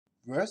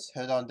first,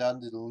 head on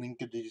down to the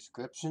link in the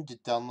description to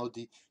download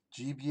the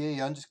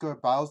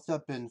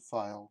GBA_bios.bin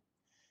file.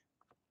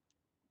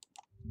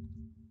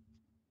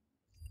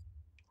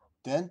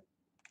 Then,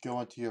 go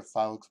into your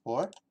File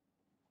Explorer,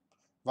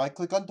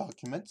 right-click on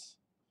Documents,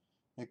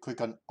 and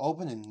click on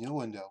Open a New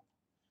Window.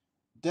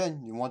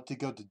 Then, you want to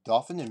go to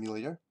Dolphin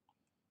Emulator,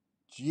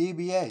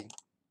 GBA.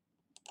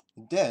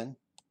 Then,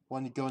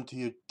 when you go into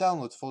your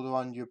Downloads folder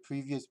on your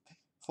previous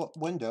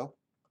window,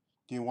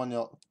 you want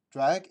to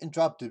drag and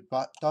drop the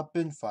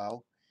 .bin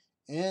file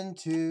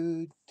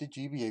into the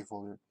GBA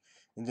folder,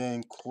 and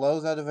then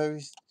close out of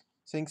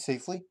everything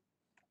safely.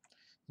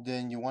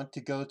 Then you want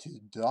to go to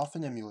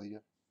Dolphin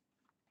Emulator,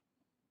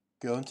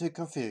 go into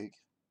Config,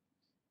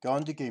 go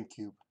into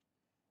GameCube,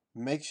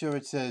 make sure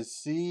it says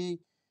C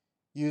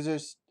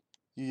users,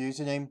 your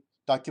username,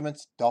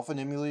 documents, Dolphin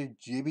Emulator,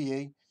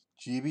 GBA_bios.bin.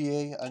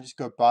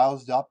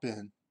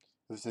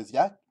 If it says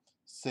yeah,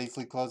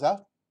 safely close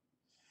out.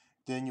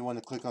 Then you want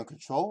to click on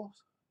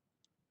Controls.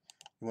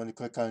 You want to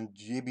click on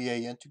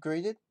GBA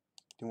Integrated.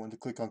 You want to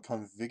click on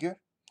Configure.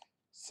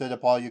 Set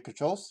up all your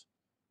controls.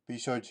 Be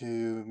sure to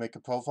make a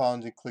profile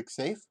and then click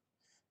Save.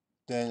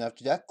 Then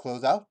after that,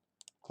 close out.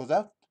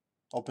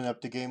 Open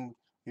up the game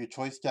your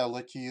choice that'll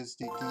let you use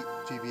the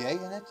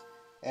GBA in it.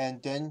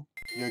 And then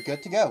you're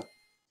good to go.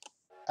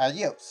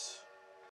 Adios.